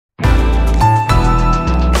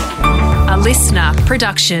listener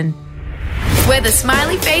production. We're the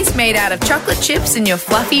smiley face made out of chocolate chips and your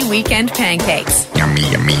fluffy weekend pancakes. Yummy,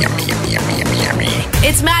 yummy, yummy, yummy, yummy, yummy, yummy.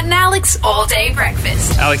 It's Matt and Alex all-day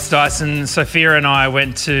breakfast. Alex Dyson, Sophia and I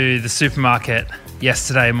went to the supermarket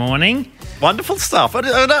yesterday morning. Wonderful stuff. A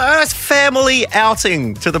nice family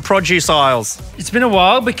outing to the produce aisles. It's been a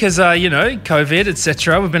while because, COVID,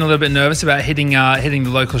 etc. We've been a little bit nervous about hitting the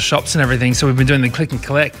local shops and everything, so we've been doing the click and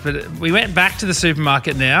collect. But we went back to the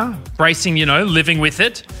supermarket now, bracing, living with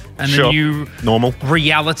it and the new normal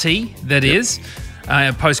reality that is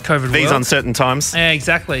post-COVID world. These uncertain times. Yeah,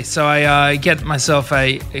 exactly. So I get myself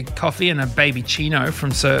a coffee and a baby chino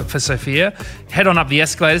for Sophia. Head on up the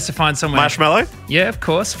escalators to find somewhere. Marshmallow? Yeah, of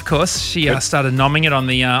course. She started nomming it on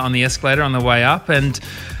the escalator on the way up, and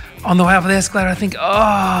on the way up the escalator, I think,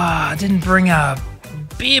 I didn't bring a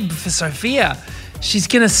bib for Sophia. She's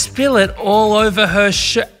gonna spill it all over her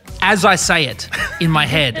shirt. As I say it in my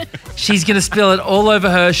head, she's gonna spill it all over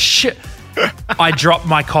her shirt. I dropped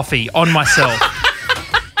my coffee on myself.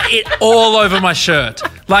 It all over my shirt,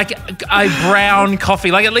 like a brown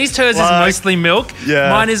coffee. Like at least hers is mostly milk. Yeah.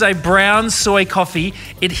 Mine is a brown soy coffee.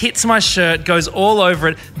 It hits my shirt, goes all over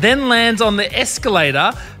it, then lands on the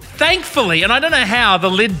escalator. Thankfully, and I don't know how,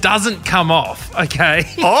 the lid doesn't come off. Okay.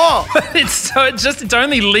 Oh. it's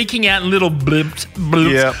only leaking out in little blips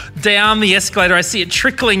down the escalator. I see it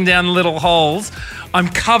trickling down little holes. I'm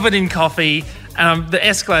covered in coffee, and the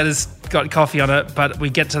escalator's got coffee on it, but we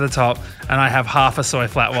get to the top and I have half a soy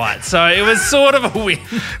flat white. So it was sort of a win.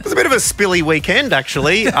 It was a bit of a spilly weekend,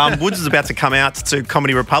 actually. Woods is about to come out to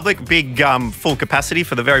Comedy Republic, big full capacity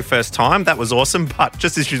for the very first time. That was awesome. But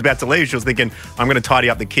just as she was about to leave, she was thinking, I'm going to tidy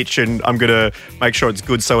up the kitchen. I'm going to make sure it's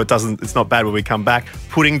good so it's not bad when we come back.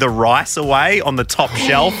 Putting the rice away on the top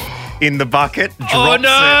shelf in the bucket. Drops it.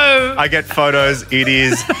 I get photos. It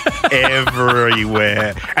is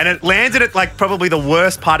everywhere. And it landed at like probably the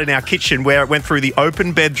worst part in our kitchen, where it went through the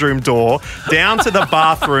open bedroom door, down to the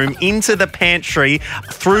bathroom, into the pantry,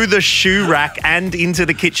 through the shoe rack and into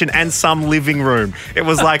the kitchen and some living room. It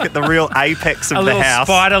was like at the real apex of the house.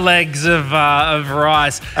 Spider legs of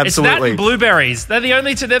rice. Absolutely. It's that and blueberries. They're the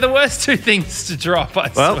only two. They're the worst two things to drop, I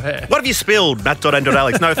swear. What have you spilled,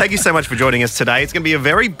 Matt.and.Alex? No, thank you so much for joining us today. It's going to be a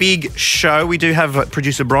very big show. We do have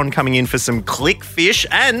producer Bronte coming in for some Clickfish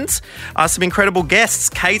and some incredible guests,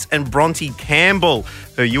 Cate and Bronte Campbell,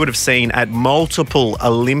 who you would have seen at multiple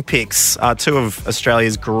Olympics. Two of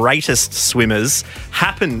Australia's greatest swimmers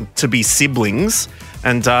happen to be siblings.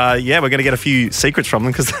 And, we're going to get a few secrets from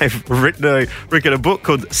them because they've written a book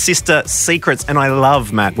called Sister Secrets. And I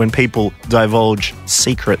love, Matt, when people divulge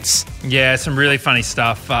secrets. Yeah, some really funny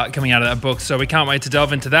stuff coming out of that book. So we can't wait to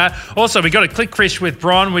delve into that. Also, we got a Clickfish with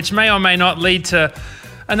Bron, which may or may not lead to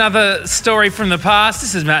another story from the past.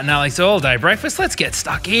 This is Matt and Alex all-day breakfast. Let's get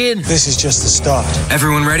stuck in. This is just the start.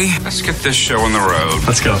 Everyone ready? Let's get this show on the road.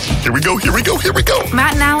 Let's go. Here we go.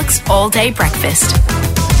 Matt and Alex all-day breakfast.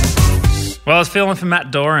 Well, I was feeling for Matt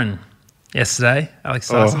Doran yesterday, Alex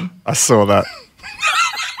Dyson. I saw that.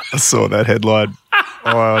 I saw that headline.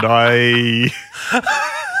 And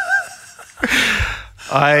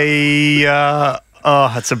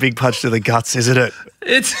it's a big punch to the guts, isn't it?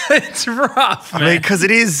 It's rough, man. I mean, because it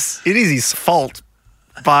is his fault,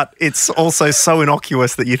 but it's also so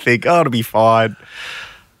innocuous that you think, it'll be fine.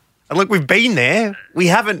 And look, we've been there. We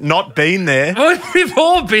haven't not been there. We've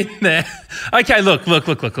all been there. Okay, look.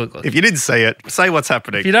 If you didn't see it, say what's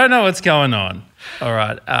happening. If you don't know what's going on, all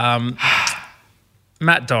right.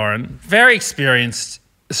 Matt Doran, very experienced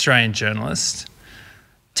Australian journalist,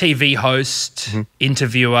 TV host,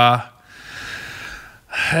 interviewer.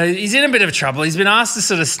 He's in a bit of trouble. He's been asked to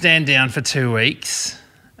sort of stand down for 2 weeks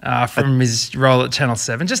from his role at Channel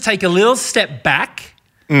 7. Just take a little step back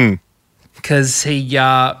because he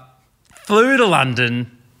flew to London.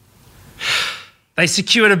 They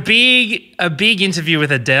secured a big interview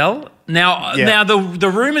with Adele. Now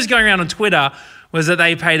the rumours going around on Twitter was that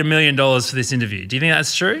they paid $1 million for this interview. Do you think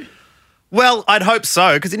that's true? Well, I'd hope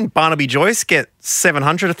so, because didn't Barnaby Joyce get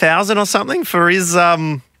 $700,000 or something for his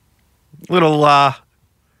little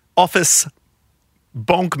office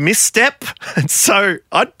bonk misstep? And so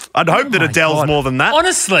I'd hope that Adele's more than that.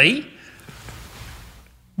 Honestly,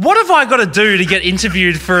 what have I got to do to get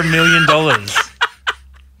interviewed for $1 million?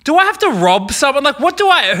 Do I have to rob someone? Like, who do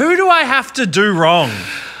I have to do wrong?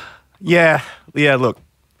 Yeah, look,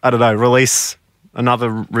 I don't know, release another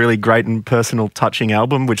really great and personal touching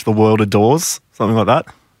album which the world adores, something like that.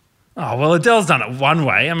 Oh, well, Adele's done it one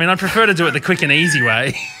way. I mean, I prefer to do it the quick and easy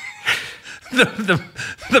way.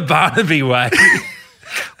 the Barnaby way.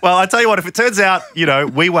 Well, I tell you what, if it turns out,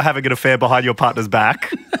 we were having an affair behind your partner's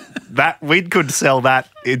back, That we could sell that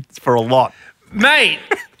for a lot. Mate,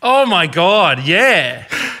 oh my God, yeah.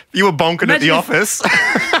 You were bonking at the office.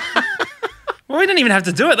 Well, we didn't even have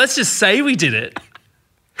to do it. Let's just say we did it.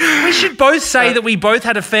 We should both say that we both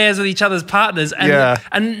had affairs with each other's partners,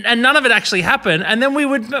 and none of it actually happened. And then we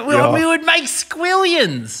would make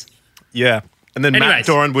squillions. Yeah, and then Matt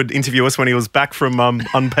Doran would interview us when he was back from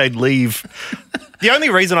unpaid leave. The only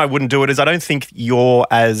reason I wouldn't do it is I don't think you're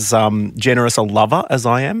as generous a lover as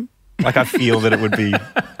I am. Like I feel that it would be,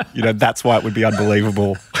 that's why it would be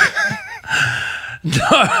unbelievable. No,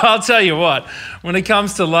 I'll tell you what. When it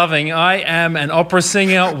comes to loving, I am an opera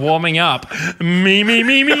singer warming up. Me, me,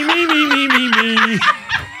 me, me, me, me, me, me, me.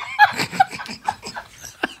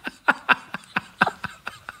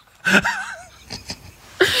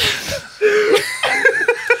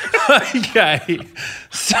 Okay.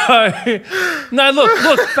 So, no,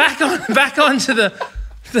 look, back onto the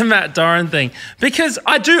Matt Doran thing. Because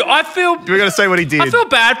I feel... We're going to say what he did. I feel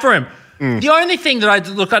bad for him. The only thing that I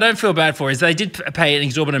don't feel bad for is they did pay an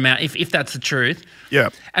exorbitant amount, if that's the truth. Yeah.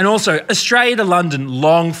 And also, Australia to London,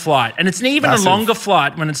 long flight, and it's even a longer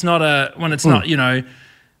flight when it's not out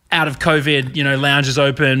of COVID, lounges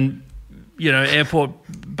open, airport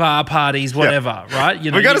bar parties, whatever, right?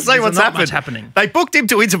 We've got to say what's happening. They booked him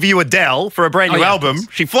to interview Adele for a brand new album.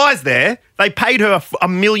 She flies there. They paid her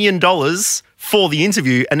 $1 million for the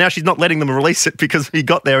interview, and now she's not letting them release it because he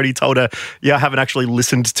got there and he told her, I haven't actually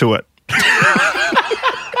listened to it.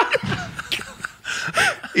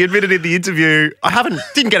 He admitted in the interview,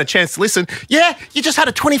 didn't get a chance to listen. Yeah, you just had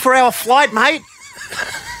a 24-hour flight, mate.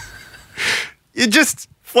 You just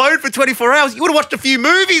flown for 24 hours. You would have watched a few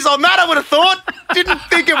movies on that, I would have thought. Didn't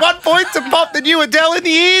think at one point to pop the new Adele in the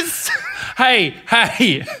ears. Hey.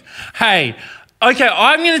 Okay,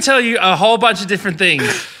 I'm going to tell you a whole bunch of different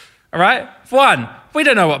things, all right? One, we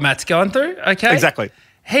don't know what Matt's going through, okay? Exactly.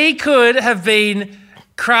 He could have been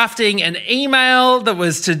crafting an email that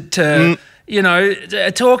was to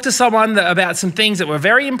talk to someone about some things that were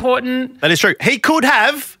very important. That is true. He could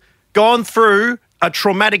have gone through a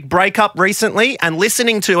traumatic breakup recently and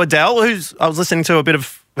listening to Adele, I was listening to a bit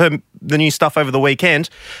of the new stuff over the weekend.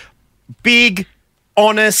 Big,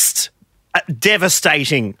 honest,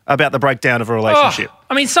 devastating about the breakdown of a relationship. Oh,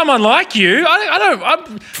 I mean, someone like you,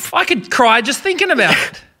 I could cry just thinking about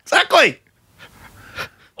it. Exactly.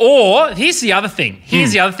 Or here's the other thing.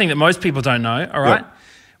 Here's the other thing that most people don't know, all right? Yep.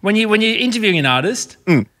 When you're interviewing an artist,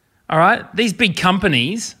 all right, these big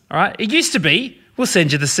companies, all right, it used to be, we'll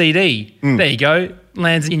send you the CD. There you go.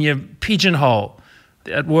 Lands in your pigeonhole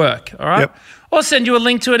at work, all right? Yep. Or send you a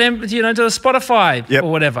link to to a Spotify or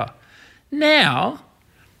whatever. Now,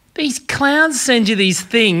 these clowns send you these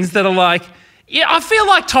things that are like, I feel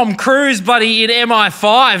like Tom Cruise, buddy, in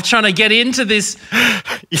MI5 trying to get into this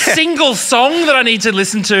single song that I need to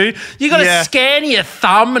listen to. You got to scan your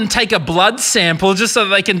thumb and take a blood sample just so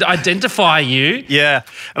that they can identify you. Yeah.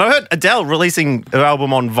 And I heard Adele releasing her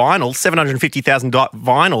album on vinyl, 750,000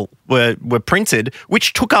 vinyl were printed,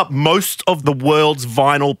 which took up most of the world's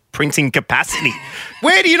vinyl printing capacity.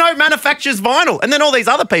 Where do you know manufactures vinyl? And then all these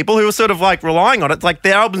other people who are sort of like relying on it, like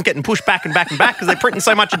their album's getting pushed back and back and back because they're printing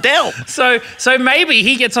so much Adele. So maybe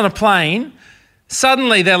he gets on a plane,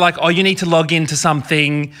 suddenly they're like, oh, you need to log into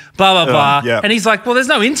something, blah, blah, blah. Yeah. And he's like, well, there's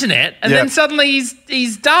no internet. And then suddenly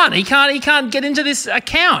he's done. He can't get into this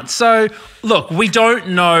account. So look, we don't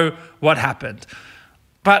know what happened.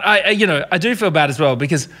 But I do feel bad as well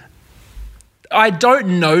because I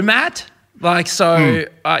don't know Matt. Like, so,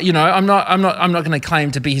 I'm not going to claim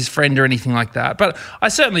to be his friend or anything like that. But I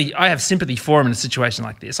have sympathy for him in a situation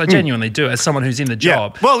like this. I genuinely do, as someone who's in the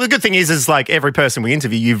job. Well, the good thing is like every person we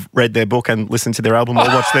interview, you've read their book and listened to their album or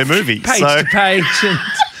watched their movie. Page to page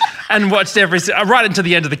and watched right into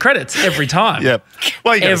the end of the credits every time. Yeah.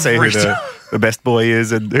 Well, you got to see who the best boy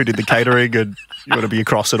is and who did the catering, and you want to be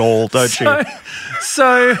across it all, don't you?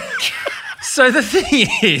 So the thing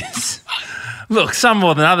is... Look, some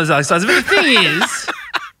more than others, but the thing is,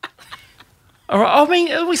 I mean,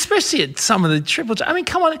 especially at some of the triple. I mean,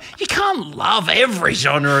 come on, you can't love every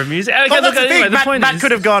genre of music. Okay, well, that's the thing. Matt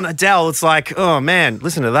could have gone Adele. It's like, oh man,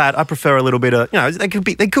 listen to that. I prefer a little bit of, they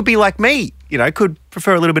could be like me. Could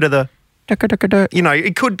prefer a little bit of the,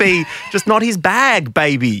 it could be just not his bag,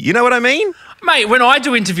 baby. You know what I mean? Mate, when I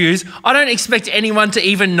do interviews, I don't expect anyone to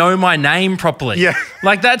even know my name properly. Yeah.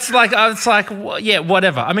 Like, it's like,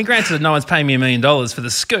 whatever. I mean, granted, no one's paying me $1 million for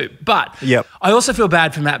the scoop, but I also feel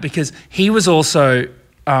bad for Matt because he was also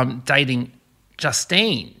dating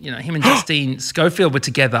Justine. Him and Justine Schofield were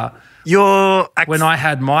together when I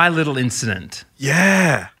had my little incident.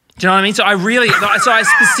 Yeah. Do you know what I mean? So I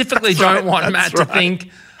specifically don't want Matt to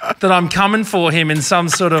think that I'm coming for him in some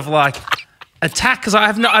sort of like attack because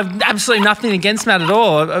I've absolutely nothing against Matt at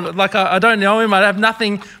all. Like I don't know him. I have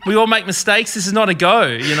nothing. We all make mistakes. This is not a go,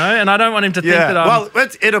 and I don't want him to think that I'm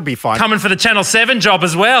it'll be fine. Coming for the Channel 7 job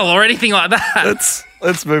as well or anything like that.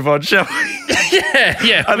 Let's move on, shall we?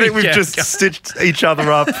 Yeah. I think we've just stitched each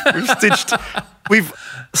other up. We've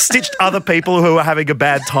stitched other people who are having a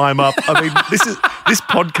bad time up. I mean, this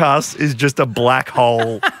podcast is just a black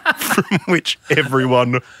hole from which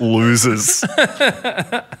everyone loses.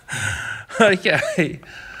 Okay.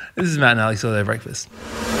 This is Matt and Alex all day breakfast.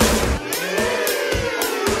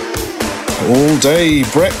 All day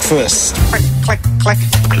breakfast. Click, click, click,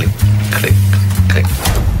 click, click.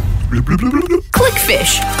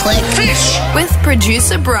 Clickfish. Clickfish. With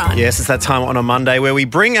producer Bronte. Yes, it's that time on a Monday where we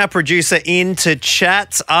bring our producer in to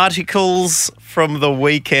chat articles from the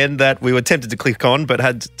weekend that we were tempted to click on but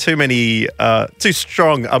had too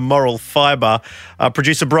strong a moral fibre.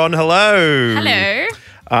 Producer Bron, hello. Hello.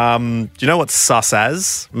 Do you know what's sus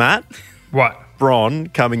as, Matt? What? Bron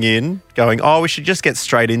coming in going, we should just get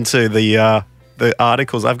straight into the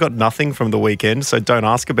articles. I've got nothing from the weekend, so don't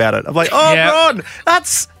ask about it. I'm like, Bron,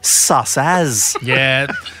 that's sus as. Yeah.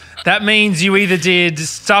 That means you either did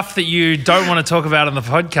stuff that you don't want to talk about on the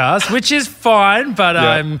podcast, which is fine, but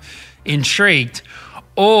I'm intrigued,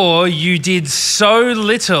 or you did so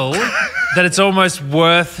little that it's almost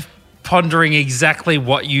worth pondering exactly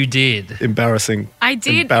what you did. Embarrassing. I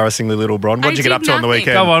did. Embarrassingly little, Bron. What'd you get up to on the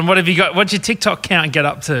weekend? Go on, what have you got? What's your TikTok count get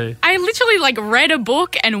up to? I literally read a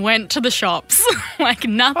book and went to the shops.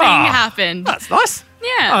 Nothing happened. That's nice.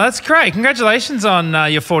 Yeah. Oh, that's great. Congratulations on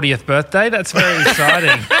your 40th birthday. That's very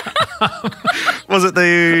exciting. Was it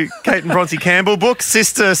the Cate and Bronte Campbell book,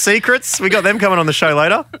 Sister Secrets? We got them coming on the show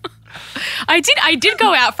later. I did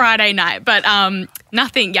go out Friday night, but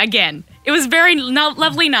nothing. Again, it was a very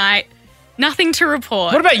lovely night. Nothing to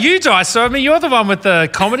report. What about you, Daiso? I mean, you're the one with the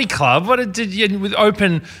comedy club. What did you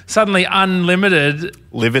open suddenly unlimited?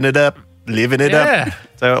 Living it up.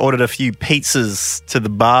 So I ordered a few pizzas to the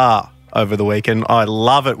bar over the weekend. I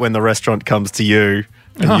love it when the restaurant comes to you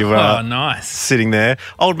and you are nice. sitting there.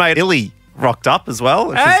 Old mate Illy rocked up as well,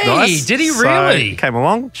 which is nice. Did he really? So came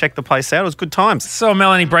along, checked the place out. It was good times. So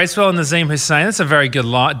Melanie Bracewell and Nazim Hussain. That's a very good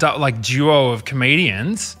duo of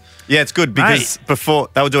comedians. Yeah, it's good because before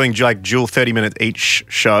they were doing dual 30-minute each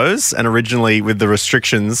shows, and originally with the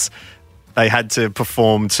restrictions, they had to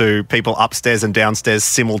perform to people upstairs and downstairs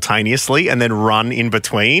simultaneously and then run in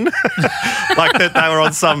between. Like that they were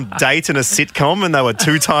on some date in a sitcom and they were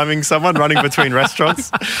two-timing someone running between restaurants.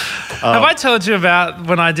 Have I told you about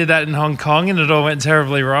when I did that in Hong Kong and it all went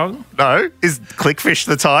terribly wrong? No. Is Clickfish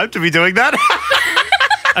the time to be doing that?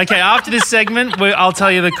 Okay, after this segment, I'll tell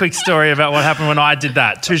you the quick story about what happened when I did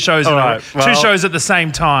that. Two shows at the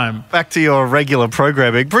same time. Back to your regular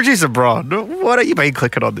programming. Producer Bron, what have you been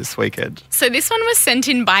clicking on this weekend? So this one was sent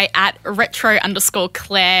in by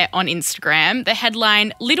 @retro_Claire on Instagram. The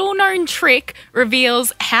headline, Little Known Trick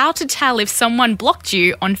Reveals How to Tell If Someone Blocked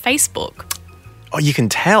You on Facebook. Oh, you can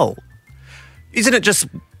tell. Isn't it just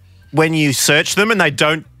when you search them and they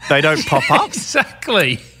don't pop up?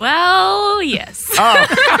 Exactly. Well, yes. Oh.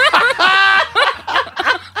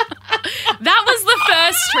 That was the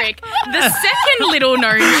first trick. The second little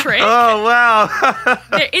known trick. Oh, wow.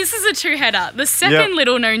 This is a two-header. The second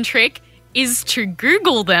little known trick is to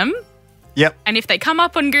Google them. Yep. And if they come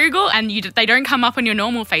up on Google and they don't come up on your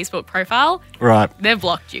normal Facebook profile, right, they've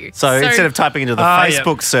blocked you. So instead of typing into the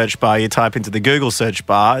Facebook search bar, you type into the Google search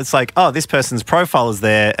bar. It's like, this person's profile is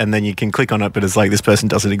there, and then you can click on it, but it's like this person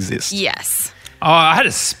doesn't exist. Yes. Oh, I had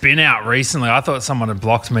a spin out recently. I thought someone had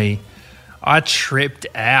blocked me. I tripped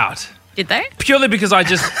out. Did they? Purely because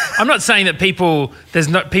I'm not saying that people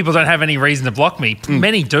don't have any reason to block me.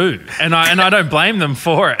 Many do, and I don't blame them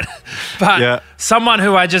for it. But someone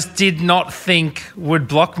who I just did not think would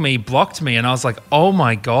blocked me, and I was like, oh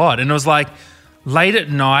my God. And it was like late at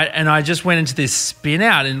night, and I just went into this spin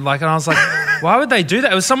out, and I was like, why would they do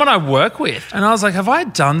that? It was someone I work with, and I was like, have I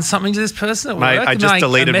done something to this person at work? Mate, I just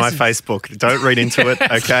deleted my Facebook. Don't read into it,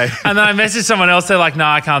 okay? And then I messaged someone else. They're like, no,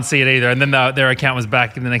 I can't see it either. And then their account was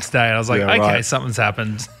back the next day, and I was like, okay, something's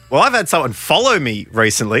happened. Well, I've had someone follow me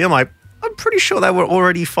recently. I'm like, I'm pretty sure they were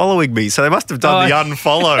already following me, so they must have done the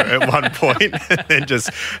unfollow at one point. And then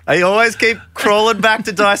they always keep crawling back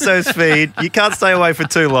to Daiso's feed. You can't stay away for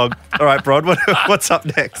too long. All right, Brod, what's up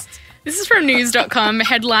next? This is from news.com,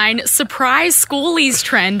 headline, Surprise Schoolies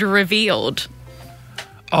Trend Revealed.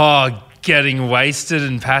 Oh, getting wasted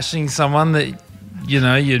and pashing someone that you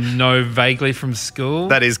know vaguely from school.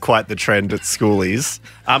 That is quite the trend at schoolies.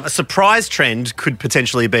 A surprise trend could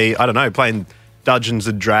potentially be, I don't know, playing Dungeons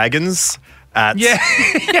and Dragons at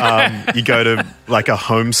you go to like a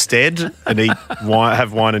homestead and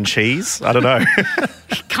have wine and cheese. I don't know.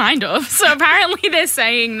 Kind of. So apparently they're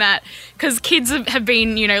saying that because kids have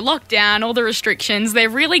been, locked down, all the restrictions, they're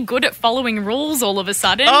really good at following rules all of a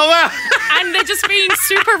sudden. Oh, wow. And they're just being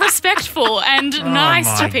super respectful and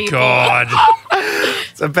nice to people. God.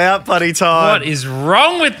 It's about bloody time. What is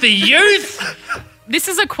wrong with the youth? This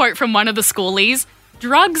is a quote from one of the schoolies.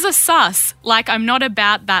 Drugs are sus, like I'm not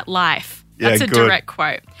about that life. That's a direct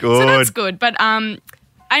quote. Good. So that's good. But,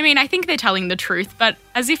 I think they're telling the truth. But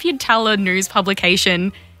as if you'd tell a news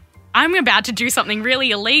publication, I'm about to do something really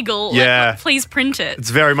illegal. Yeah. Please print it. It's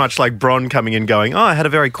very much like Bron coming in going, I had a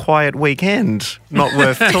very quiet weekend. Not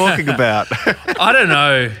worth talking about. I don't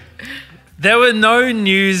know. There were no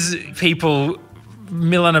news people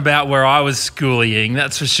milling about where I was schooling,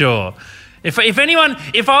 that's for sure. If I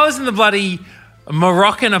was in the bloody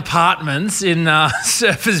Moroccan apartments in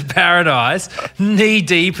Surfers Paradise, knee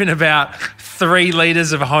deep in about 3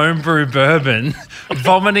 litres of homebrew bourbon,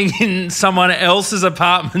 vomiting in someone else's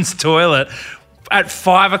apartment's toilet at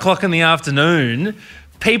 5 o'clock in the afternoon,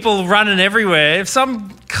 people running everywhere. If some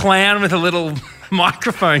clown with a little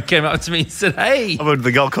microphone came up to me and said, hey, I'm on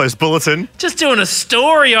the Gold Coast Bulletin. Just doing a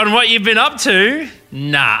story on what you've been up to.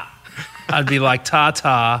 Nah. I'd be like,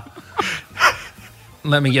 ta-ta.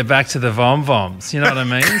 Let me get back to the vom-voms. You know what I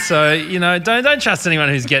mean? So, don't trust anyone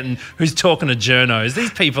who's talking to journos.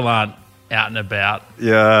 These people aren't out and about.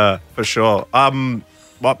 Yeah, for sure. The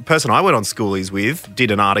person I went on schoolies with did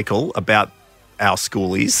an article about our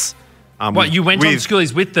schoolies. You went on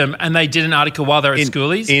schoolies with them and they did an article while they're at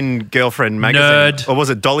schoolies? In Girlfriend magazine. Nerd. Or was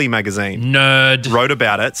it Dolly magazine? Nerd. Wrote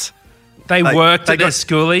about it. They worked at their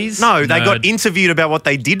schoolies? No, they Nerd. got interviewed about what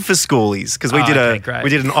they did for schoolies because we did an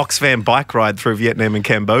Oxfam bike ride through Vietnam and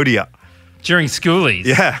Cambodia. During schoolies?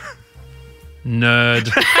 Yeah. Nerd.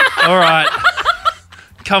 All right.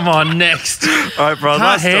 Come on, next. All right, Bron,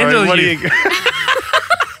 last story. Handle What you. do you...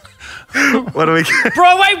 What do we...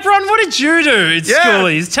 Bron, what did you do at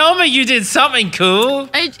schoolies? Tell me you did something cool.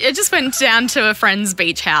 I just went down to a friend's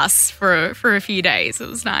beach house for a few days. It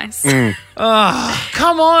was nice. Oh,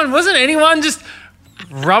 come on. Wasn't anyone just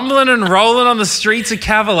rumbling and rolling on the streets of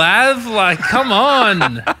Campbell Ave? Like, come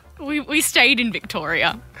on. We stayed in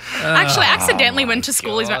Victoria. Actually, I accidentally went to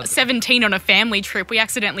schoolies at 17 on a family trip. We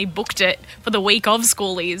accidentally booked it for the week of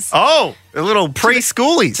schoolies. Oh, a little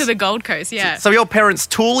pre-schoolies. To the Gold Coast, yeah. So your parents'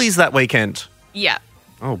 Toolies that weekend? Yeah.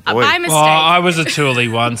 Oh, boy. By mistake. Oh, I was a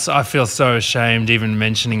Toolie once. I feel so ashamed even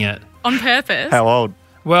mentioning it. On purpose. How old?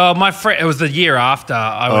 Well, my friend, it was the year after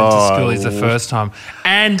I went to schoolies the first time.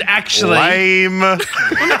 And actually... Lame. That's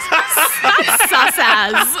sus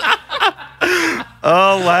as.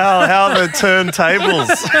 Oh, wow. How are the turntables?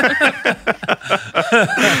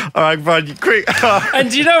 All right, Bron, quick.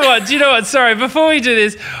 And do you know what? Sorry, before we do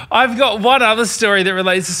this, I've got one other story that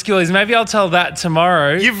relates to schoolies. Maybe I'll tell that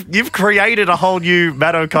tomorrow. You've created a whole new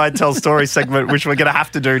Matt O'Kine Tells Story segment, which we're going to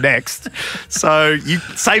have to do next. So you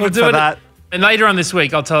save it for that. And later on this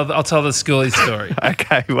week, I'll tell the schoolies story.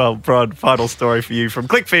 Okay, well, Bron, final story for you from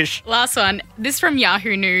Clickfish. Last one. This from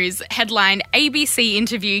Yahoo News. Headline, ABC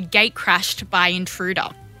interview gate crashed by intruder.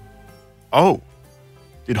 Oh.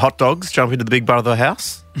 Did hot dogs jump into the big brother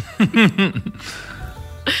house?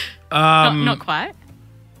 Not quite.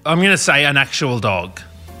 I'm going to say an actual dog.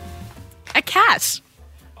 A cat.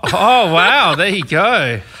 Oh, wow. There you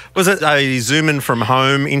go. Was it a Zoom in from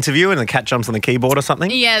home interview and the cat jumps on the keyboard or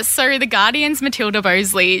something? Yeah, so The Guardian's Matilda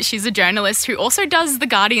Bosley, she's a journalist who also does The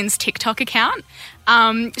Guardian's TikTok account.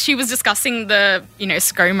 She was discussing the,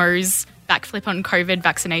 ScoMo's backflip on COVID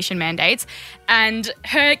vaccination mandates, and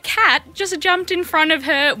her cat just jumped in front of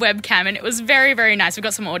her webcam, and it was very, very nice. We've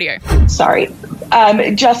got some audio. Sorry. Oh,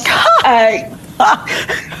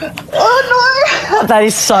 no. That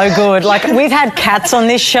is so good. Like, we've had cats on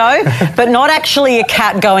this show, but not actually a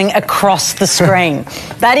cat going across the screen.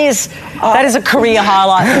 That is a career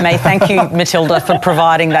highlight for me. Thank you, Matilda, for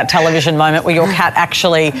providing that television moment where your cat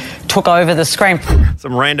actually took over the screen.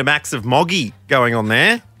 Some random acts of Moggy going on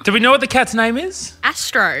there. Do we know what the cat's name is?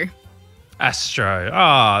 Astro.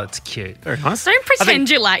 Oh, it's cute. Very nice. Don't pretend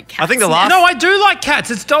you like cats. I think the last... No, I do like cats.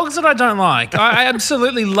 It's dogs that I don't like. I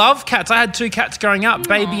absolutely love cats. I had 2 cats growing up,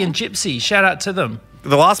 Baby and Gypsy. Shout out to them.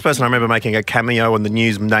 The last person I remember making a cameo in the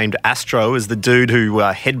news named Astro is the dude who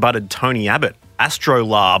headbutted Tony Abbott.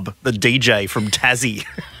 Astrolabe, the DJ from Tassie.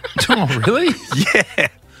 Oh, really? Yeah.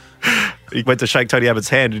 He went to shake Tony Abbott's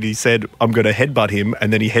hand and he said, I'm going to headbutt him,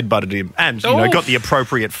 and then he headbutted him and, got the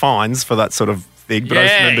appropriate fines for that sort of thing. But I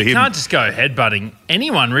just remember him. You can't just go headbutting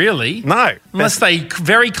anyone, really. No. Unless they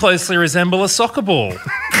very closely resemble a soccer ball.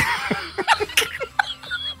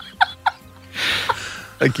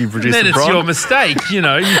 Thank you, And producer then it's Bron. your mistake,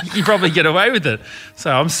 you probably get away with it.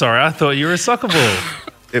 So I'm sorry, I thought you were a soccer ball.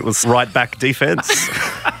 It was right back defence.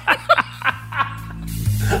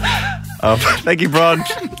 Thank you, Bron.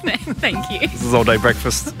 Thank you. This is All Day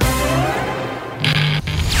Breakfast.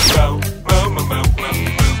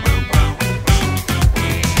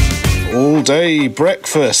 All Day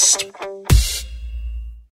Breakfast.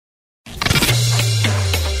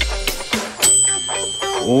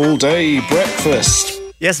 All Day Breakfast.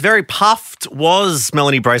 Yes, very puffed was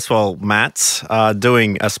Melanie Bracewell, Matt,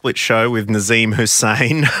 doing a split show with Nazim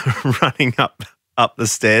Hussain running up the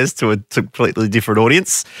stairs to a completely different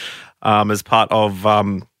audience as part of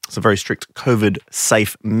some very strict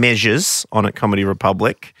COVID-safe measures on at Comedy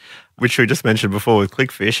Republic, which we just mentioned before with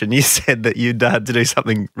Clickfish, and you said that you'd had to do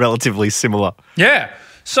something relatively similar. Yeah.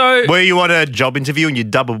 So Were you on a job interview and you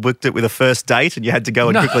double booked it with a first date and you had to go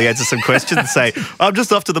and quickly answer some questions and say, I'm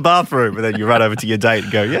just off to the bathroom, and then you run over to your date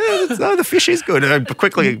and go, the fish is good, and then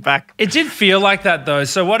quickly back. it did feel like that though.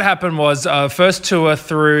 So what happened was first tour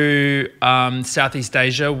through Southeast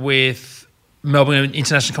Asia with Melbourne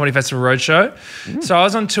International Comedy Festival Roadshow. So I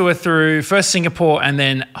was on tour through first Singapore and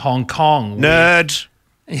then Hong Kong. Nerd.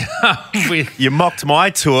 with You mocked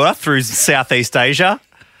my tour through Southeast Asia,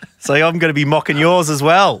 so I'm going to be mocking yours as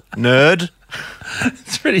well, nerd.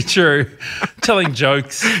 It's pretty true. Telling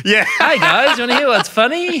jokes. Yeah. Hey guys, you want to hear what's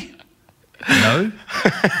funny? No.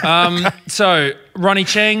 So Ronnie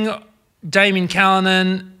Cheng, Damien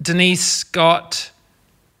Callanan, Denise Scott,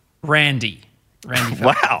 Randy.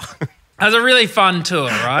 Wow. It was a really fun tour,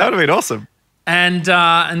 right? That would have been awesome.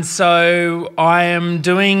 And so I am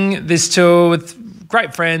doing this tour with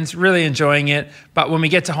great friends, really enjoying it. But when we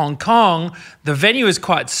get to Hong Kong, the venue is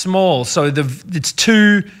quite small, so it's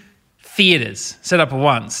 2 theatres set up at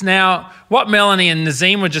once. Now, what Melanie and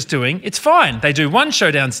Nazim were just doing, it's fine. They do one show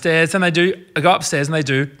downstairs, and they go upstairs and they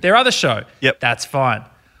do their other show. Yep. That's fine.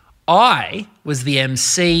 I was the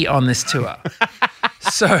MC on this tour.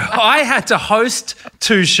 So I had to host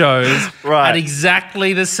 2 shows at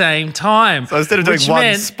exactly the same time. So instead of doing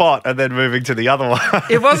one spot and then moving to the other one.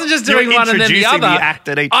 It wasn't just doing one and then the other. The act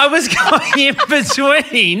at each. I was going in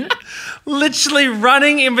between, literally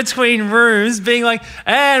running in between rooms, being like,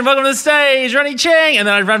 and welcome to the stage, Ronnie Cheng. And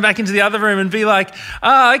then I'd run back into the other room and be like,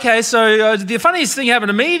 okay, so the funniest thing happened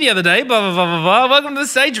to me the other day, blah, blah, blah, blah, blah. Welcome to the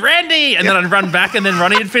stage, Randy. And then I'd run back and then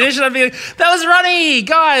Ronnie would finish and I'd be like, that was Ronnie.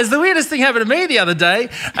 Guys, the weirdest thing happened to me the other day.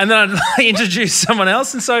 And then I'd introduce someone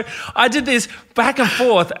else. And so I did this back and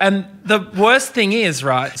forth. And the worst thing is,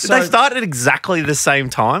 right? Did they start at exactly the same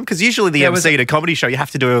time? Because usually the MC at a comedy show, you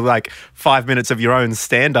have to do like 5 minutes of your own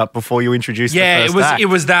stand-up before you introduce the first act. It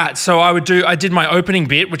was that. So I did my opening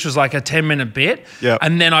bit, which was like a 10-minute bit. Yep.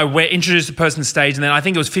 And then I introduced the person on stage. And then I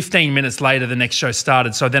think it was 15 minutes later, the next show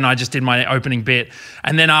started. So then I just did my opening bit.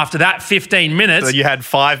 And then after that 15 minutes... So you had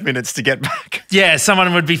 5 minutes to get back. Yeah,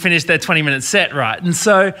 someone would be finished their 20-minute set, right?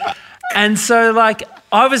 And so like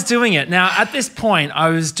I was doing it. Now, at this point, I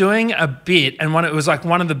was doing a bit, and it was like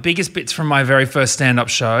one of the biggest bits from my very first stand-up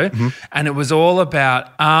show, and it was all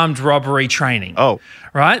about armed robbery training. Oh.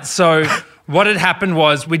 Right? So what had happened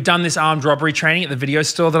was we'd done this armed robbery training at the video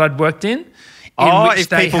store that I'd worked in. If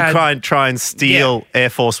people try and steal Air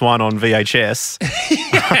Force One on VHS,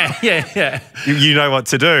 yeah. You know what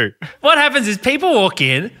to do. What happens is people walk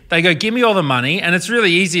in, they go, give me all the money, and it's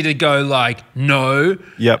really easy to go like, no.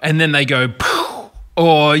 Yep. And then they go, poof,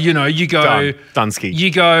 or, you go... Dunsky.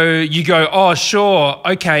 You go, oh, sure,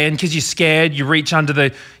 okay, and because you're scared, you reach under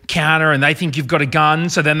the counter and they think you've got a gun,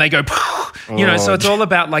 so then they go, so it's all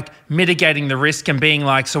about like mitigating the risk and being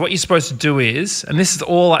like, so what you're supposed to do is, and this is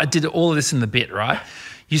all, I did all of this in the bit, right?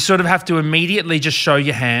 You sort of have to immediately just show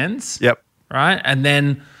your hands. Yep. Right? And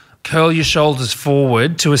then curl your shoulders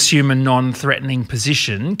forward to assume a non-threatening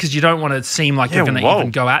position because you don't want to seem like you're going to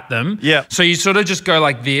even go at them. Yeah. So you sort of just go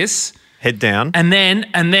like this. Head down. And then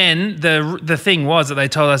the thing was that they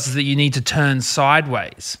told us is that you need to turn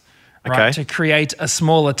sideways. Right, to create a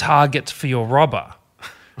smaller target for your robber,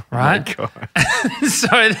 right? Oh my God.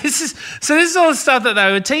 so this is all the stuff that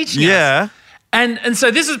they were teaching us. Yeah. And so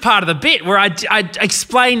this was part of the bit where I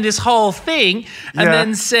explained this whole thing and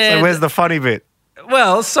then said... So where's the funny bit?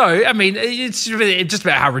 Well, so, I mean, it's really just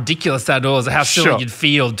about how ridiculous that was, how silly you'd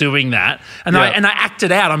feel doing that. And I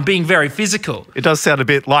acted out. I'm being very physical. It does sound a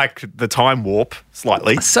bit like the time warp,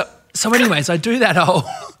 slightly. So anyways, I do that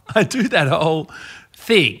whole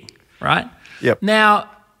thing. Right? Yep. Now,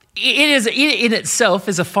 It is in itself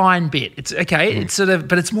is a fine bit. It's okay. It's sort of,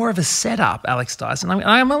 but it's more of a setup, Alex Dyson.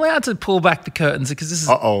 I'm allowed to pull back the curtains because this is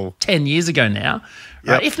 10 years ago now,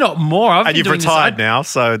 right? If not more. And you've retired now,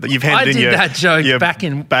 so you've handed in that joke your back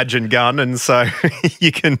in badge and gun, and so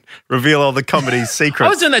you can reveal all the comedy secrets. I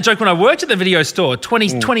was doing that joke when I worked at the video store,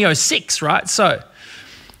 2006, right?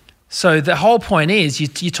 So the whole point is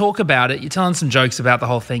you talk about it, you're telling some jokes about the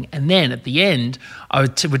whole thing, and then at the end I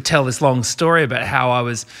would tell this long story about how I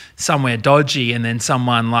was somewhere dodgy, and then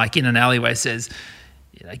someone like in an alleyway says,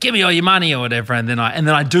 give me all your money or whatever, and then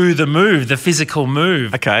I do the move, the physical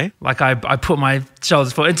move. Okay. Like I put my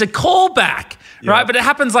shoulders forward. It's a callback, right? But it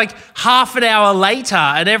happens like half an hour later,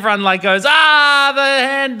 and everyone like goes, the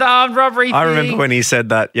armed robbery thing. I remember when he said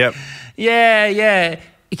that, yep. Yeah.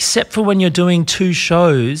 Except for when you're doing 2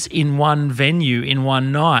 shows in one venue in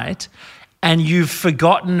one night and you've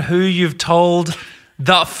forgotten who you've told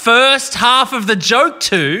the first half of the joke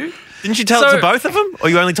to. Didn't you tell it to both of them, or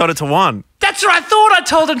you only told it to one? That's right. I thought I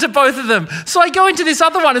told them to both of them. So I go into this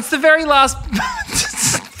other one. It's the very last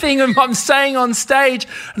thing I'm saying on stage,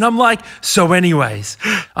 and I'm like, so anyways,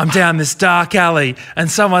 I'm down this dark alley and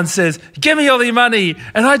someone says, give me all your money,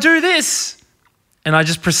 and I do this. And I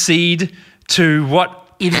just proceed to what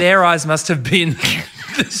in their eyes must have been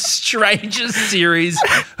the strangest series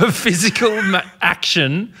of physical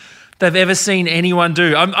action they've ever seen anyone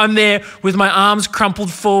do. I'm there with my arms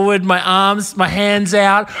crumpled forward, my hands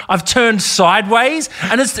out. I've turned sideways,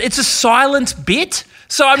 and it's a silent bit,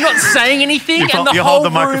 so I'm not saying anything. You hold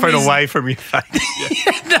the microphone away from your face.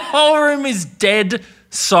 The whole room is dead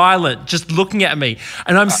silent, just looking at me,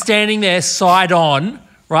 and I'm standing there side on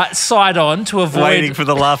to avoid... Waiting for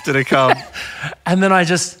the laughter to come. And then I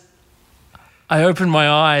opened my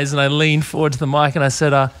eyes and I leaned forward to the mic and I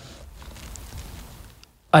said,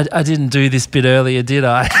 I didn't do this bit earlier, did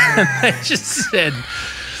I? And they just said,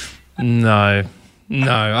 no,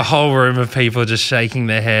 a whole room of people just shaking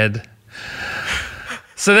their head.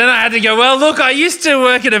 So then I had to go, well, look, I used to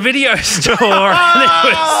work at a video store. And it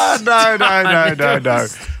was no.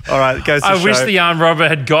 All right, it goes to I wish the armed robber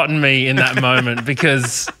had gotten me in that moment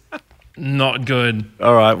because not good.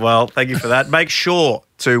 All right, well, thank you for that. Make sure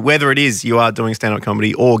to, whether it is you are doing stand-up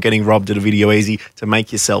comedy or getting robbed at a Video Easy, to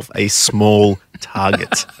make yourself a small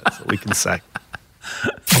target. That's what we can say.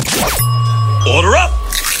 Order up!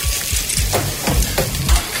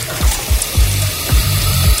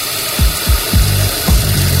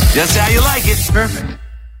 Just how you like it. Perfect.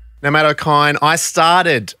 Now, Matt O'Kine, I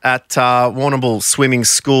started at Warrnambool Swimming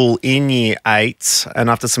School in Year 8, and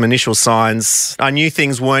after some initial signs, I knew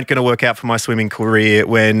things weren't going to work out for my swimming career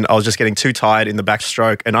when I was just getting too tired in the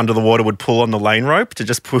backstroke and under the water would pull on the lane rope to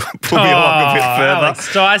just pull me along a bit further.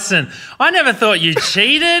 Alex Dyson, I never thought you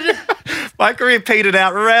cheated. My career petered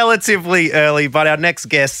out relatively early, but our next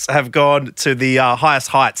guests have gone to the highest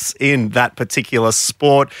heights in that particular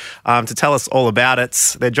sport to tell us all about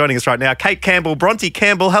it. They're joining us right now. Cate Campbell, Bronte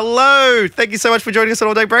Campbell, hello. Thank you so much for joining us on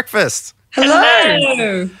All Day Breakfast.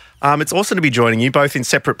 Hello. It's awesome to be joining you both in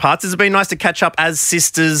separate parts. It's been nice to catch up as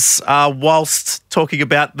sisters whilst talking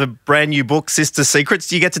about the brand new book, Sister Secrets.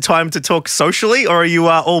 Do you get time to talk socially, or are you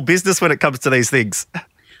all business when it comes to these things?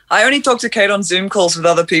 I only talk to Cate on Zoom calls with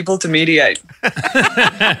other people to mediate.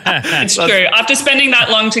 It's true. After spending that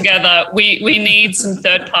long together, we need some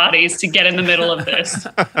third parties to get in the middle of this.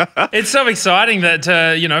 It's so exciting that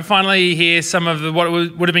finally hear some of what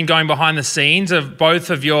would have been going behind the scenes of both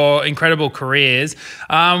of your incredible careers.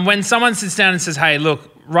 When someone sits down and says, "Hey, look,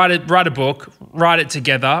 write a book, write it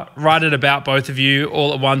together, write it about both of you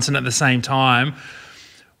all at once and at the same time,"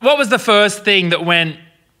 what was the first thing that went,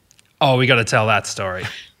 "Oh, we got to tell that story"?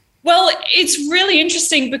 Well, it's really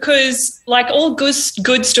interesting because, like all good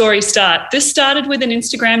stories this started with an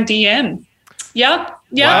Instagram DM. Yep.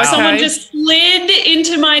 Wow. Someone just slid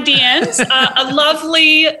into my DMs, a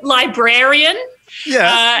lovely librarian.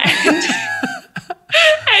 Yeah.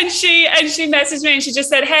 And she messaged me and she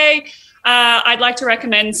just said, "Hey, I'd like to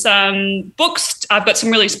recommend some books. I've got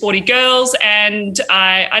some really sporty girls and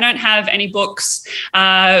I don't have any books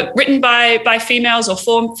written by females or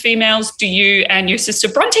for females. Do you and your sister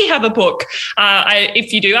Bronte have a book?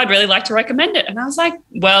 If you do, I'd really like to recommend it." And I was like,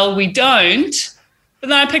 "Well, we don't." But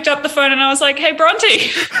then I picked up the phone and I was like, "Hey, Bronte,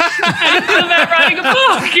 how do you feel about writing a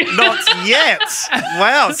book?" Not yet.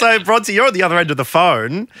 Wow. So, Bronte, you're at the other end of the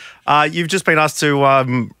phone. You've just been asked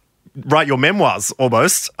to write your memoirs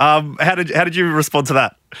almost. How did you respond to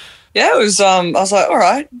that? Yeah, it was, I was like, all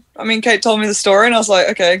right. I mean, Cate told me the story and I was like,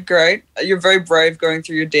 okay, great. You're very brave going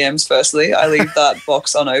through your DMs firstly. I leave that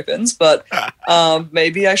box unopened, but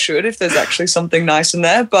maybe I should if there's actually something nice in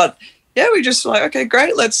there. But yeah, we just like, okay,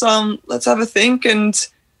 great. Let's have a think. And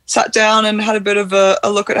sat down and had a bit of a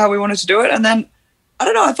look at how we wanted to do it. And then, I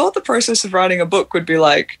don't know, I thought the process of writing a book would be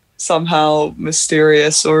like somehow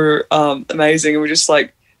mysterious or amazing. And we just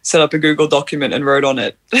like set up a Google document and wrote on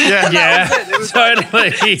it. Yeah, it was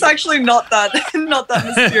totally. It's actually not that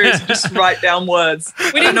mysterious. Just write down words.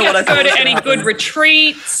 We didn't get to go to any good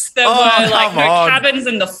retreats. There were like no cabins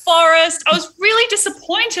in the forest. I was really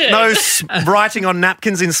disappointed. No writing on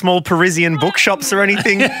napkins in small Parisian bookshops or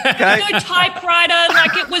anything. Okay. No typewriter.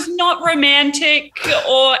 Like, it was not romantic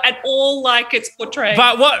or at all like it's portrayed.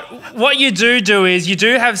 But what you do is you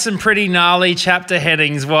do have some pretty gnarly chapter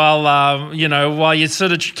headings while you're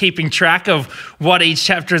sort of keeping track of what each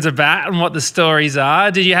chapter is about and what the stories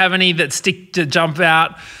are. Did you have any that jump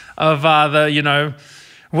out of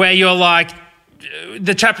where you're like,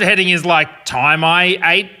 the chapter heading is like, time I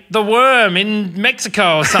ate the worm in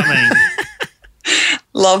Mexico or something?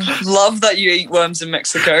 Love that you eat worms in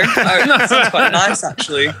Mexico. That sounds quite nice,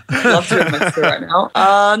 actually. Love to in Mexico right now.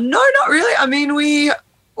 No, not really. I mean, we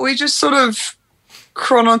just sort of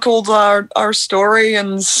chronicled our story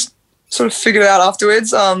and sort of figured it out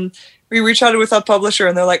afterwards. We rechatted with our publisher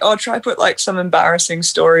and they're like, oh, try put like some embarrassing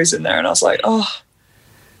stories in there. And I was like, oh,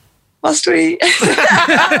 must we?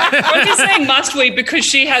 I'm just saying must we because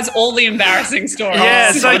she has all the embarrassing stories.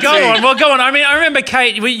 Yeah, so go on. Well, go on. I mean, I remember,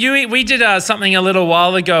 Cate, we did something a little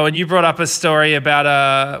while ago and you brought up a story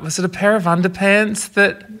about was it a pair of underpants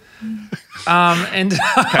that ended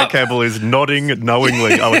up... Cate Campbell is nodding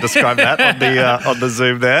knowingly. I would describe that on the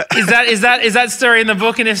Zoom there. Is that story in the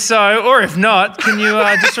book? And if so, or if not, can you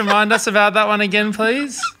just remind us about that one again,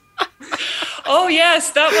 please? Oh, yes,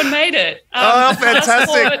 that one made it.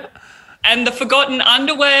 Fantastic. And the forgotten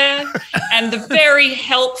underwear and the very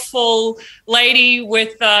helpful lady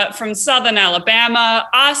from Southern Alabama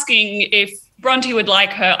asking if Bronte would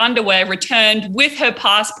like her underwear returned with her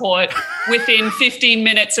passport within 15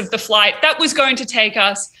 minutes of the flight that was going to take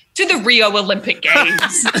us to the Rio Olympic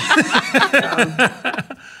Games. Do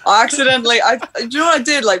you know what I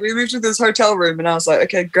did? Like, we moved to this hotel room and I was like,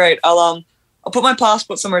 okay, great. I'll put my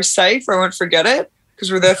passport somewhere safe where I won't forget it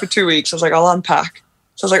because we're there for 2 weeks. I was like, I'll unpack.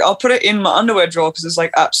 So I was like, I'll put it in my underwear drawer because there's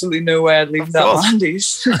like absolutely no way I'd leave without my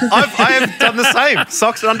undies. I have done the same.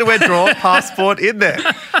 Socks and underwear drawer, passport in there.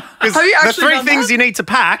 Because the three things you need to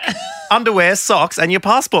pack, underwear, socks, and your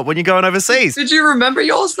passport when you're going overseas. Did you remember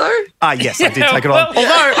yours though? Yes, I did take it on.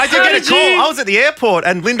 Although I did get a call. I was at the airport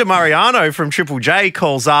and Linda Mariano from Triple J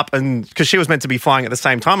calls up and because she was meant to be flying at the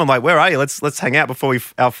same time. I'm like, where are you? Let's hang out before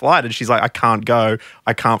our flight. And she's like, I can't go.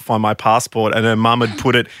 I can't find my passport. And her mum had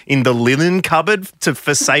put it in the linen cupboard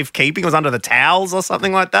for safekeeping. It was under the towels or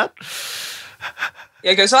something like that.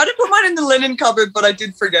 Yeah, okay, so I didn't put mine in the linen cupboard, but I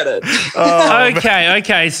did forget it.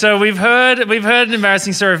 Okay. So we've heard an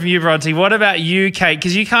embarrassing story from you, Bronte. What about you, Cate?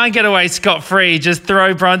 Because you can't get away scot-free. Just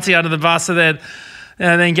throw Bronte under the bus and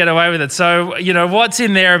then get away with it. So, what's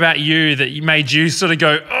in there about you that made you sort of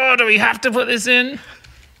go, oh, do we have to put this in?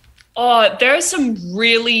 Oh, there are some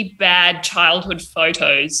really bad childhood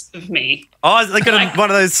photos of me. Oh, they got one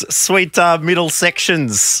of those sweet middle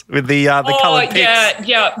sections with the coloured pics.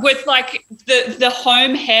 Yeah, with like the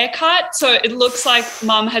home haircut. So it looks like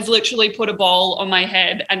Mum has literally put a bowl on my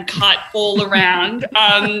head and cut all around.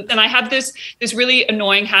 And I have this really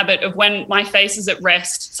annoying habit of when my face is at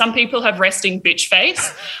rest. Some people have resting bitch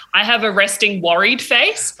face. I have a resting worried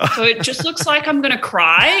face. So it just looks like I'm going to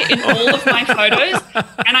cry in all of my photos.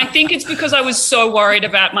 And I think it's because I was so worried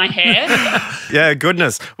about my hair. Yeah,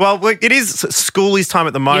 goodness. Well, it is schoolies time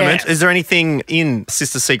at the moment. Yeah. Is there anything in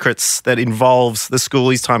Sister Secrets that involves the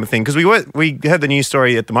schoolies time of thing? Because we heard the news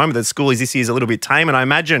story at the moment that schoolies this year is a little bit tame, and I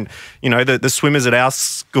imagine the swimmers at our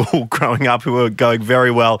school growing up who are going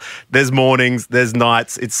very well. There's mornings, there's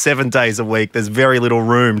nights. It's 7 days a week. There's very little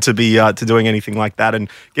room to be to doing anything like that. And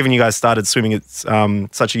given you guys started swimming at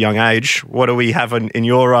such a young age, what do we have in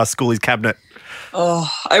your schoolies cabinet?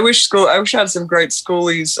 Oh, I wish I had some great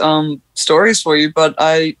schoolies stories for you, but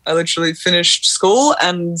I literally finished school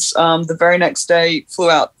and the very next day flew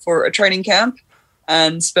out for a training camp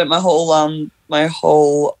and spent my whole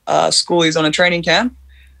schoolies on a training camp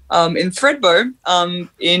in Thredbo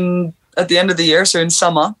at the end of the year, so in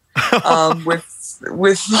summer,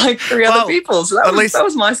 with like 3 other people. So that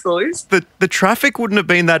was my schoolies. The traffic wouldn't have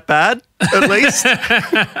been that bad, at least.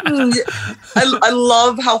 I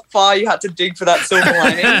love how far you had to dig for that silver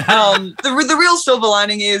lining. The real silver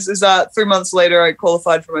lining is that 3 months later I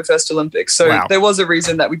qualified for my first Olympics. So There was a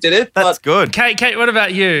reason that we did it. That's good. Cate, what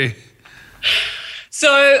about you?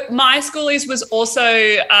 So my schoolies was also,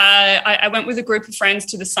 I went with a group of friends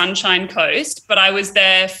to the Sunshine Coast, but I was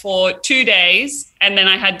there for 2 days and then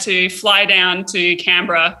I had to fly down to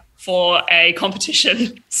Canberra for a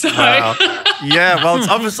competition. So wow. Yeah, well, it's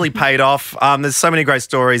obviously paid off. There's so many great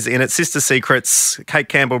stories in it. Sister Secrets, Cate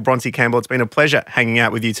Campbell, Bronte Campbell. It's been a pleasure hanging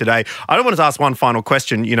out with you today. I wanted to ask one final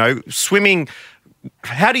question. You know, swimming,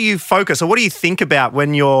 how do you focus or what do you think about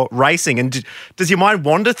when you're racing? And does your mind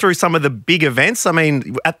wander through some of the big events? I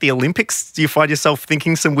mean, at the Olympics, do you find yourself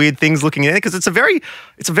thinking some weird things looking at it? Because it's a very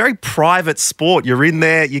private sport. You're in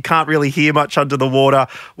there. You can't really hear much under the water.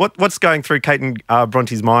 What's going through Cate and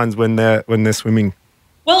Bronte's minds when they're swimming?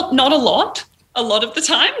 Well, not a lot. A lot of the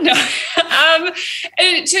time, no.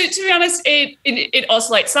 To be honest, it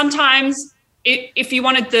oscillates. Sometimes, if you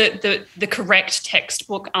wanted the correct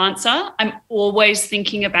textbook answer, I'm always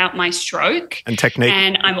thinking about my stroke and technique,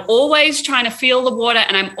 and I'm always trying to feel the water,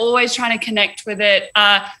 and I'm always trying to connect with it.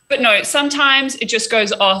 But no, sometimes it just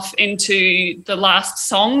goes off into the last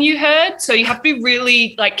song you heard. So you have to be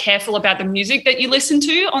really careful about the music that you listen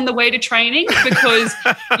to on the way to training, because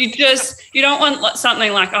you don't want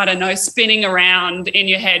something like, I don't know, spinning around in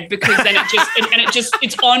your head, because then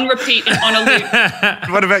it's on repeat and on a loop.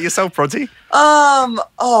 What about yourself, Bronte?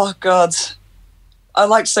 Oh God, I'd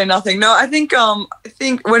like to say nothing. No, I think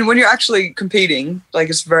when you're actually competing,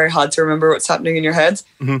 it's very hard to remember what's happening in your head.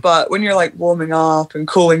 Mm-hmm. But when you're warming up and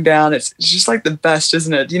cooling down, it's just the best,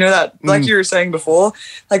 isn't it? You know that, you were saying before,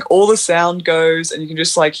 all the sound goes and you can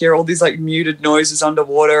just hear all these muted noises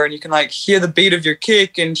underwater, and you can hear the beat of your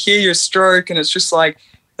kick and hear your stroke, and it's just like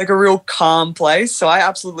a real calm place. So I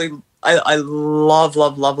absolutely. I love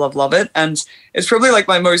it. And it's probably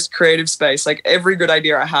my most creative space. Every good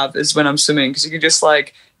idea I have is when I'm swimming, because you can just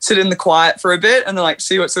sit in the quiet for a bit and then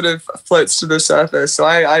see what sort of floats to the surface. So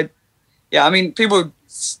I mean, people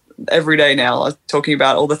every day now are talking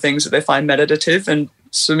about all the things that they find meditative, and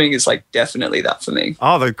swimming is definitely that for me.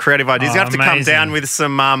 Oh, the creative ideas. You have to come down with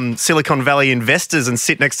some Silicon Valley investors and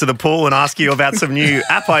sit next to the pool and ask you about some new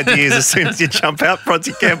app ideas as soon as you jump out,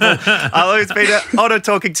 Bronte Campbell. It's been an honour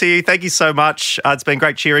talking to you. Thank you so much. It's been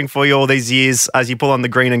great cheering for you all these years as you pull on the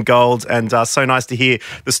green and gold, and so nice to hear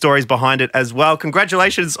the stories behind it as well.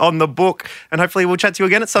 Congratulations on the book, and hopefully we'll chat to you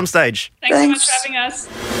again at some stage. Thanks so much for having us.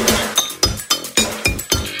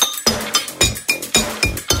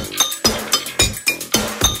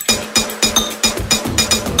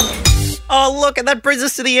 Oh, look, and that brings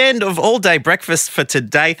us to the end of All Day Breakfast for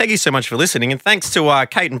today. Thank you so much for listening, and thanks to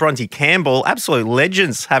Cate and Bronte Campbell, absolute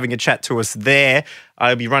legends, having a chat to us there.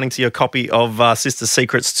 I'll be running to your copy of Sister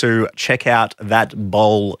Secrets to check out that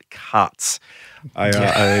bowl cut.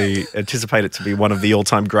 I anticipate it to be one of the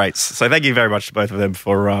all-time greats. So thank you very much to both of them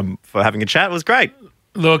for having a chat. It was great.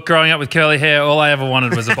 Look, growing up with curly hair, all I ever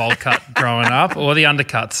wanted was a bowl cut growing up, or the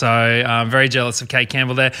undercut. So I'm very jealous of Cate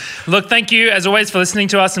Campbell there. Look, thank you, as always, for listening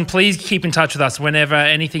to us, and please keep in touch with us whenever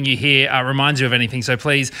anything you hear reminds you of anything. So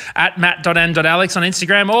please, at matt.and.alex on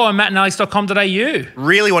Instagram or mattandalex.com.au.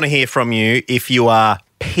 Really want to hear from you if you are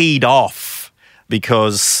peed off,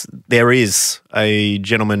 because there is a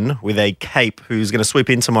gentleman with a cape who's going to swoop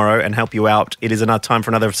in tomorrow and help you out. It is enough time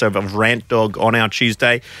for another episode of Rant Dog on our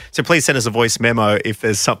Tuesday. So please send us a voice memo if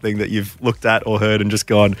there's something that you've looked at or heard and just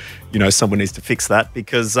gone, someone needs to fix that,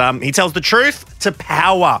 because he tells the truth to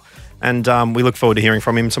power. And we look forward to hearing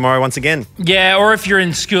from him tomorrow once again. Yeah, or if you're in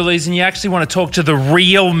schoolies and you actually want to talk to the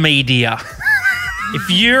real media. If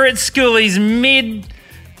you're at schoolies mid...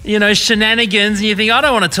 shenanigans, and you think, I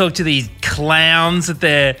don't want to talk to these clowns at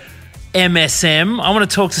their MSM. I want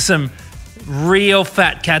to talk to some real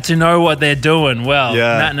fat cats who know what they're doing. Well,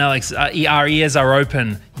 yeah. Matt and Alex, our ears are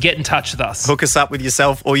open. Get in touch with us. Hook us up with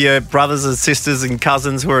yourself or your brothers and sisters and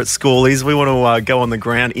cousins who are at schoolies. We want to go on the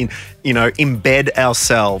ground, embed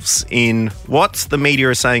ourselves in what the media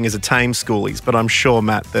are saying is a tame schoolies. But I'm sure,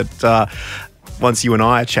 Matt, that... once you and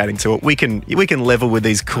I are chatting to it, we can level with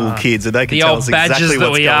these cool kids, and they can tell us exactly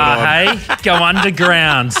what's going on. Hey, go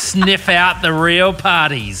underground, sniff out the real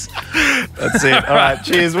parties. That's it. All right,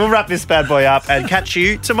 cheers. We'll wrap this bad boy up and catch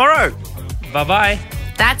you tomorrow. Bye-bye.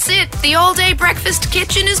 That's it. The All Day Breakfast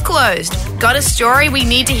kitchen is closed. Got a story we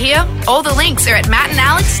need to hear? All the links are at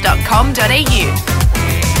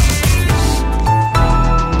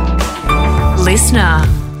mattandalex.com.au.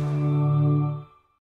 Listener.